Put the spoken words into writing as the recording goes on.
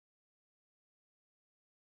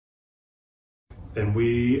then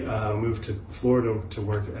we moved to Florida to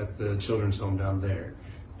work at the children's home down there.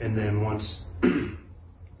 And then once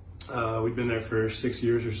we'd been there for 6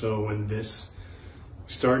 years or so when this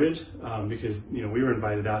started, because we were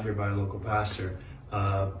invited out here by a local pastor,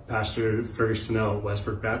 Pastor Fergus Tunnell at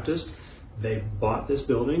Westbrook Baptist. They bought this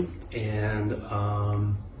building, and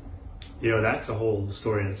that's a whole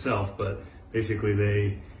story in itself. But basically,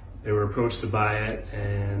 they were approached to buy it,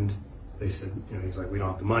 and they said, he's like, we don't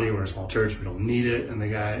have the money. We're a small church. We don't need it. And the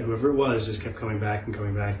guy, whoever it was, just kept coming back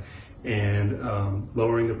and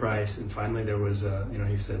lowering the price. And finally, there was,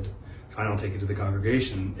 he said, fine, I'll take it to the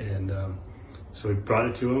congregation. And so we brought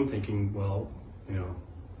it to him, thinking, well,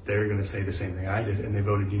 they're going to say the same thing I did, and they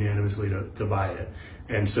voted unanimously to buy it.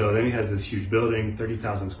 And so then he has this huge building,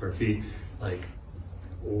 30,000 square feet. Like,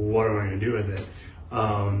 what am I going to do with it?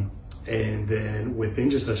 And then within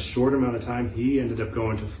just a short amount of time, he ended up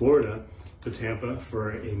going to Florida, to Tampa,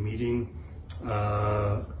 for a meeting.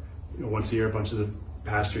 Once a year, a bunch of the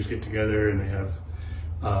pastors get together, and they have,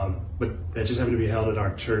 but that just happened to be held at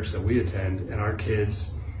our church that we attend, and our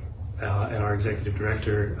kids and our executive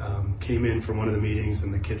director came in from one of the meetings,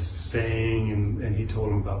 and the kids sang, and he told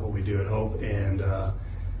them about what we do at Hope. And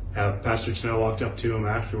Pastor Tunnell walked up to him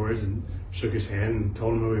afterwards and shook his hand and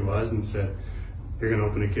told him who he was and said, "You're going to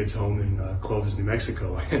open a kids' home in Clovis, New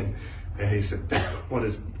Mexico." And he said, what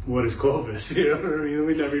is Clovis?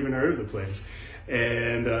 We'd never even heard of the place.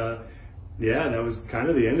 And that was kind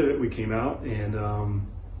of the end of it. We came out and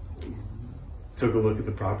took a look at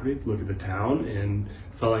the property, look at the town, and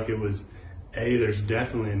felt like it was, there's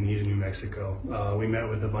definitely a need in New Mexico. We met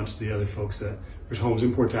with a bunch of the other folks there's homes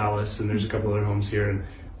in Portales, and there's a couple other homes here, and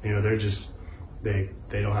they're just, they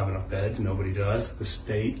don't have enough beds. Nobody does. The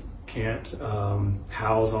state can't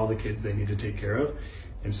house all the kids they need to take care of.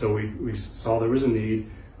 And so we saw there was a need,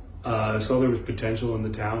 saw there was potential in the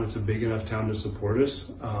town. It's a big enough town to support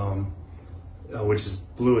us, which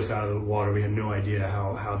just blew us out of the water. We had no idea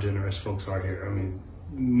how generous folks are here. I mean,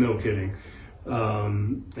 no kidding.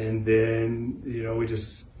 And then, we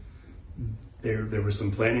just, there was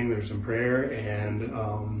some planning, there was some prayer, and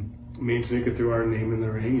me and Tanika threw our name in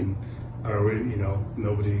the ring, and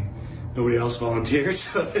nobody else volunteered,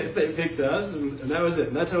 so they picked us, and that was it.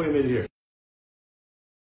 And that's how we made it here.